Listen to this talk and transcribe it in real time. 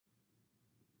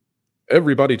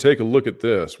Everybody take a look at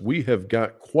this. We have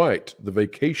got quite the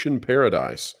vacation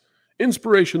paradise.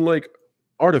 Inspiration Lake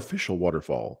Artificial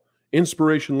Waterfall,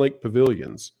 Inspiration Lake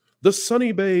Pavilions, the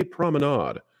Sunny Bay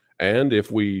Promenade. And if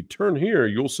we turn here,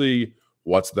 you'll see,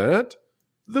 what's that?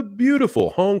 The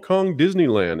beautiful Hong Kong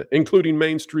Disneyland, including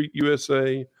Main Street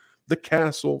USA, the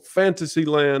castle,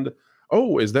 Fantasyland.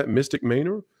 Oh, is that Mystic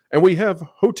Manor? And we have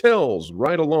hotels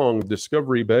right along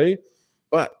Discovery Bay.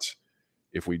 But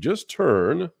if we just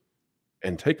turn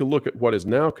and take a look at what is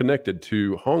now connected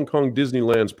to Hong Kong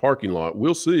Disneyland's parking lot,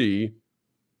 we'll see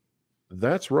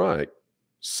that's right,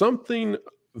 something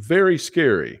very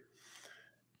scary.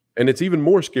 And it's even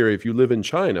more scary if you live in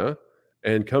China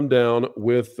and come down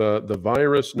with the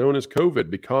virus known as COVID,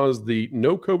 because the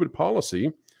no COVID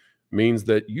policy means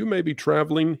that you may be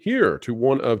traveling here to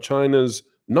one of China's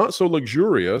not so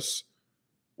luxurious,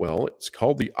 well, it's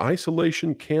called the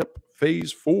isolation camp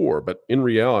phase 4, but in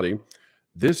reality,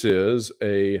 this is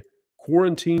a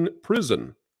quarantine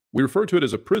prison. We refer to it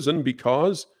as a prison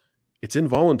because it's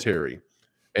involuntary.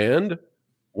 And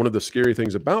one of the scary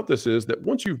things about this is that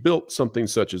once you've built something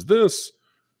such as this,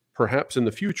 perhaps in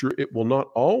the future, it will not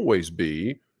always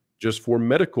be just for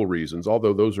medical reasons,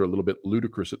 although those are a little bit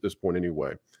ludicrous at this point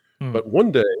anyway. But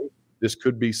one day, this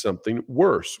could be something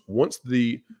worse. Once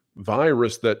the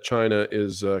virus that China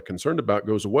is concerned about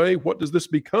goes away, what does this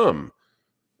become?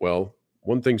 Well,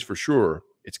 one thing's for sure,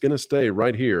 it's going to stay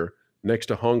right here next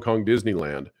to Hong Kong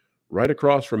Disneyland, right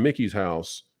across from Mickey's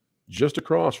house, just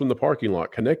across from the parking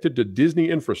lot, connected to Disney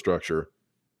infrastructure.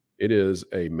 It is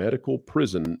a medical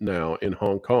prison now in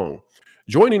Hong Kong.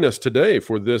 Joining us today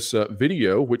for this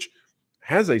video, which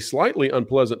has a slightly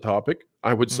unpleasant topic,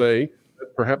 I would say,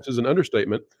 perhaps is an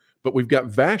understatement, but we've got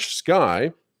Vash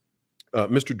Sky.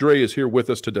 Mr. Dre is here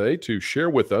with us today to share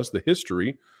with us the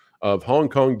history of Hong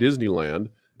Kong Disneyland,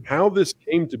 how this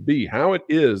came to be, how it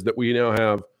is that we now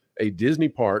have a Disney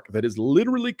park that is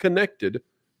literally connected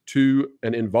to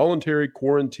an involuntary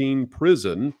quarantine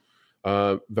prison.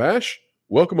 Vash,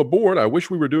 welcome aboard. I wish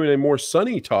we were doing a more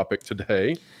sunny topic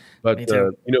today, but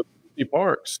you know, Disney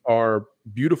parks are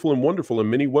beautiful and wonderful in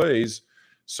many ways,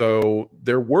 so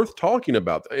they're worth talking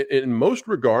about. In most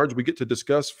regards, we get to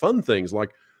discuss fun things like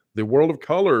the world of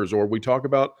colors, or we talk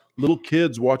about little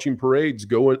kids watching parades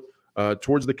going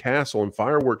towards the castle and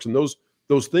fireworks and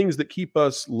those things that keep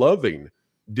us loving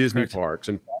Disney parks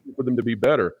and fighting for them to be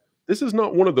better. This is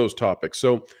not one of those topics.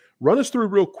 So run us through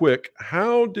real quick.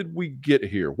 How did we get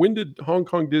here? When did Hong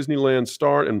Kong Disneyland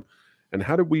start, and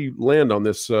how did we land on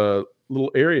this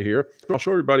little area here? I'll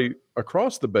show everybody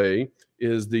across the bay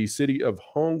is the city of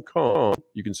Hong Kong.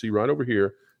 You can see right over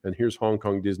here, and here's Hong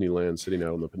Kong Disneyland sitting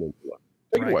out on the peninsula.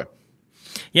 Take it away.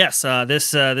 Yes,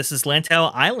 this is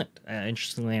Lantau Island.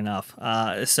 Interestingly enough,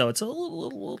 so it's a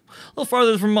little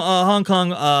farther from Hong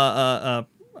Kong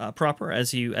proper,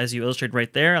 as you illustrated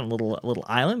right there, a little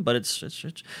island, but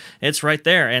it's right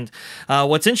there. And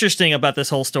what's interesting about this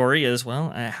whole story is, well,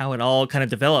 how it all kind of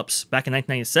develops. Back in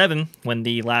 1997, when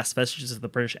the last vestiges of the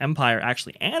British Empire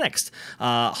actually annexed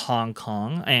Hong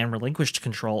Kong and relinquished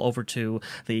control over to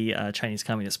the Chinese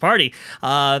Communist Party,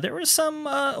 there was some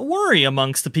worry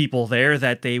amongst the people there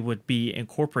that they would be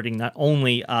incorporating not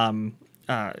only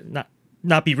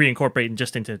not be reincorporated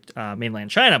just into mainland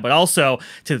China, but also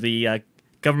to the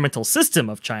governmental system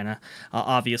of China,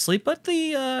 obviously. But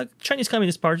the Chinese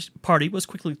Communist Party was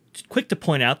quick to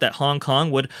point out that Hong Kong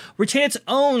would retain its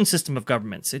own system of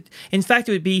governments. In fact,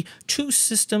 it would be two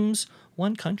systems,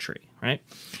 one country, right?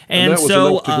 And that was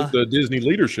enough to get the Disney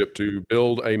leadership to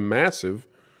build a massive,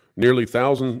 nearly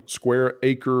 1,000 square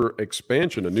acre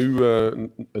expansion, a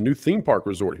new theme park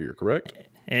resort here, correct?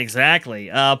 Exactly.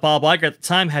 Bob Iger at the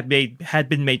time had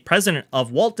been made president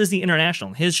of Walt Disney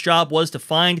International. His job was to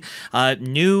find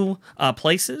new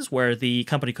places where the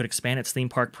company could expand its theme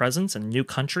park presence in new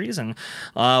countries, and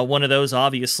one of those,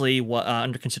 obviously,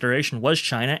 under consideration was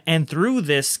China. And through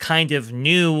this kind of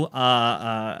new,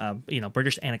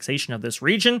 British annexation of this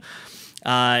region,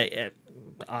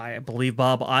 I believe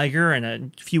Bob Iger and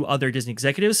a few other Disney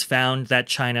executives found that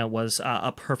China was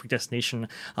a perfect destination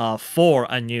for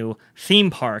a new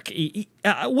theme park.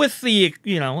 With the,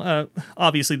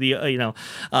 obviously the,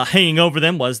 hanging over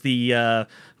them was the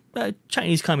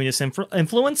Chinese communist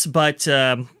influence, but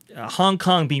Hong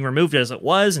Kong being removed as it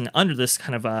was, and under this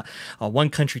kind of a one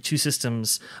country, two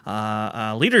systems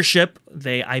leadership,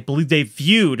 I believe they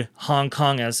viewed Hong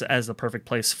Kong as the perfect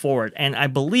place for it. And I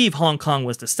believe Hong Kong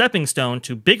was the stepping stone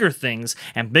to bigger things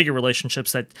and bigger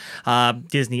relationships that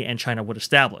Disney and China would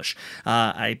establish.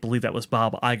 I believe that was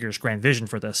Bob Iger's grand vision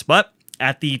for this. But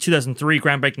at the 2003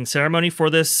 groundbreaking ceremony for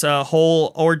this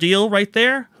whole ordeal right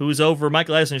there. Who's over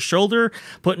Michael Eisner's shoulder,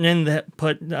 putting in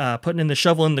the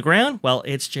shovel in the ground? Well,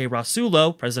 it's Jay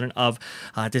Rasulo, president of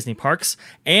Disney Parks,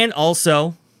 and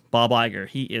also Bob Iger.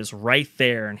 He is right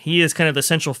there, and he is kind of the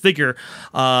central figure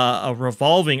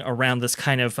revolving around this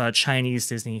kind of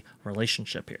Chinese-Disney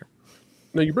relationship here.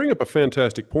 Now, you bring up a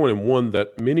fantastic point, and one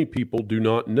that many people do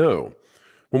not know.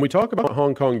 When we talk about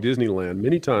Hong Kong Disneyland,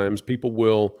 many times people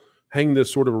will hang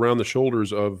this sort of around the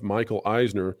shoulders of Michael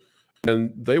Eisner,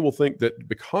 and they will think that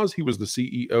because he was the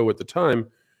CEO at the time,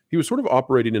 he was sort of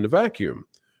operating in a vacuum.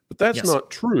 But that's not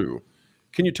true.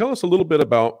 Can you tell us a little bit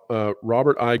about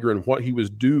Robert Iger and what he was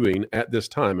doing at this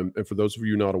time? And for those of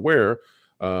you not aware,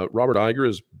 Robert Iger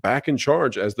is back in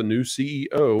charge as the new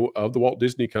CEO of the Walt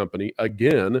Disney Company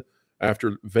again,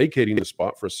 after vacating the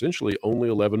spot for essentially only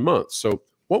 11 months. So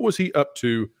what was he up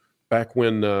to back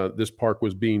when this park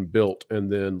was being built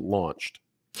and then launched?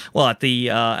 Well, at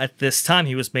this time,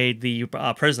 he was made the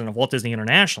president of Walt Disney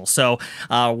International. So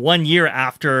 1 year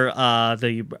after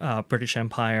the British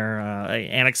Empire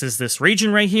annexes this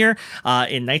region right here,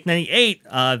 in 1998,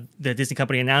 the Disney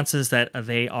company announces that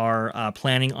they are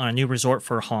planning on a new resort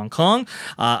for Hong Kong.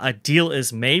 A deal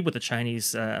is made with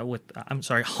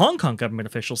the Hong Kong government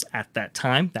officials at that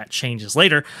time. That changes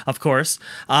later, of course.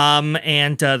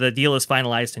 And the deal is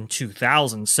finalized in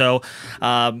 2000. So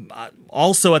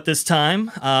also at this time,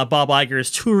 Bob Iger is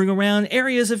touring around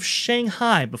areas of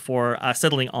Shanghai before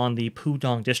settling on the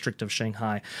Pudong district of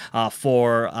Shanghai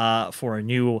for a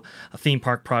new theme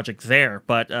park project there.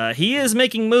 But he is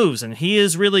making moves, and he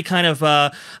is really kind of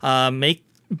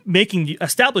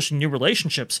establishing new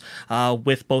relationships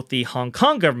with both the Hong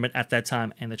Kong government at that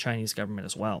time and the Chinese government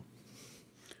as well.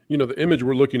 You know, the image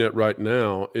we're looking at right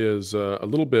now is a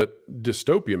little bit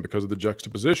dystopian because of the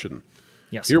juxtaposition.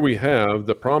 Yes. Here we have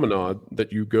the promenade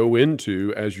that you go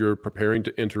into as you're preparing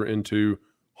to enter into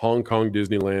Hong Kong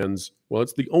Disneyland's, well,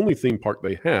 it's the only theme park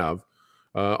they have,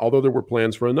 although there were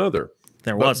plans for another.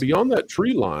 But beyond that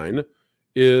tree line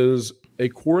is a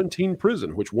quarantine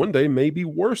prison, which one day may be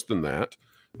worse than that.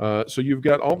 So you've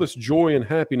got all this joy and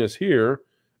happiness here,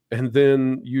 and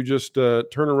then you just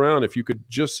turn around. If you could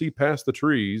just see past the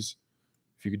trees,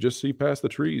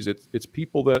 it's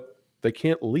people that they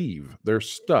can't leave. They're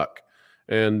stuck.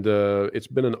 And it's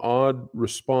been an odd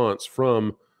response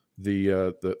from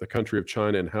the country of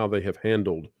China and how they have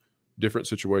handled different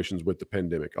situations with the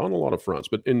pandemic on a lot of fronts.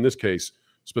 But in this case,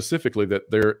 specifically,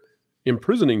 that they're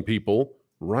imprisoning people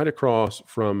right across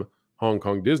from Hong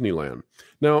Kong Disneyland.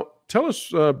 Now, tell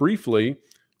us briefly.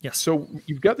 Yes. So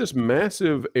you've got this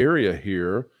massive area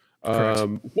here.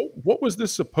 What was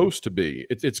this supposed to be?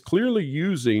 It's clearly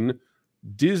using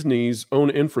Disney's own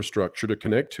infrastructure to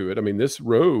connect to it. I mean, this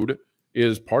road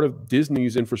is part of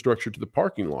Disney's infrastructure to the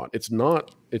parking lot. It's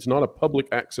not a public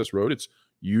access road. It's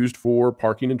used for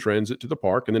parking and transit to the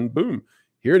park, and then boom,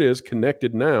 here it is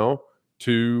connected now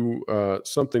to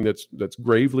something that's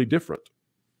gravely different.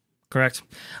 Correct.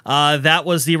 That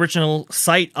was the original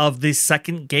site of the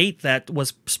second gate that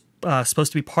was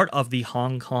supposed to be part of the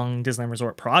Hong Kong Disneyland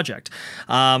Resort project.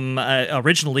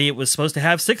 Originally, it was supposed to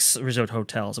have 6 resort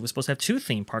hotels. It was supposed to have 2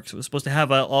 theme parks. It was supposed to have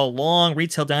a long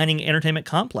retail dining entertainment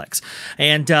complex.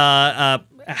 And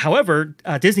however,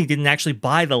 Disney didn't actually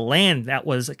buy the land that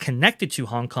was connected to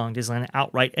Hong Kong Disneyland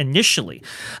outright initially.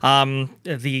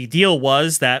 The deal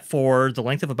was that for the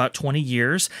length of about 20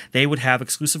 years, they would have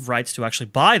exclusive rights to actually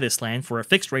buy this land for a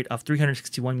fixed rate of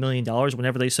 $361 million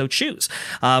whenever they so choose,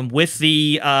 with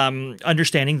the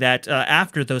understanding that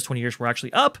after those 20 years were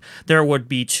actually up, there would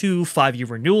be 2 5-year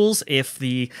renewals if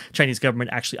the Chinese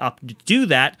government actually opted to do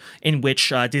that, in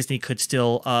which Disney could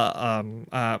still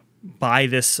buy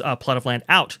this plot of land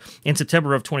out. In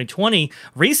September of 2020,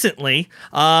 recently,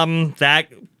 that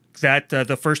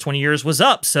the first 20 years was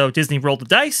up. So Disney rolled the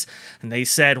dice, and they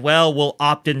said, well, we'll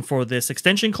opt in for this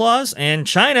extension clause. And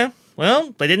China,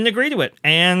 well, they didn't agree to it.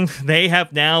 And they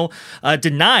have now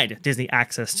denied Disney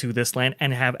access to this land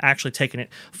and have actually taken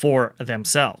it for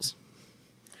themselves.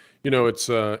 You know, it's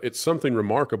something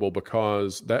remarkable,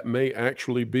 because that may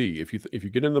actually be, if you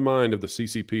get in the mind of the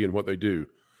CCP and what they do,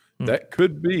 that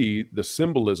could be the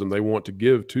symbolism they want to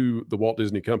give to the Walt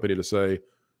Disney Company to say,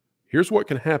 here's what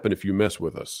can happen if you mess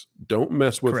with us. Don't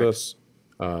mess with us.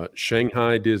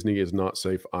 Shanghai Disney is not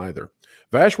safe either.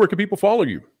 Vash, where can people follow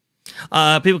you?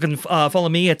 People can follow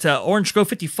me at Orange Grove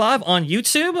 55 on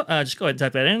YouTube. Just go ahead and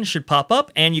type that in; it should pop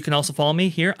up. And you can also follow me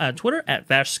here on Twitter at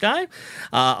VashSky.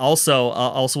 Also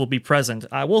will be present.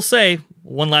 I will say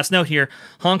one last note here: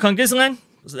 Hong Kong Disneyland.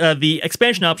 The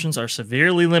expansion options are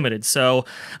severely limited, so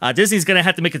Disney's going to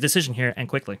have to make a decision here, and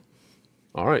quickly.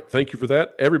 All right. Thank you for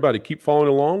that. Everybody keep following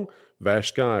along. Vash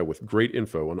Sky with great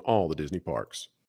info on all the Disney parks.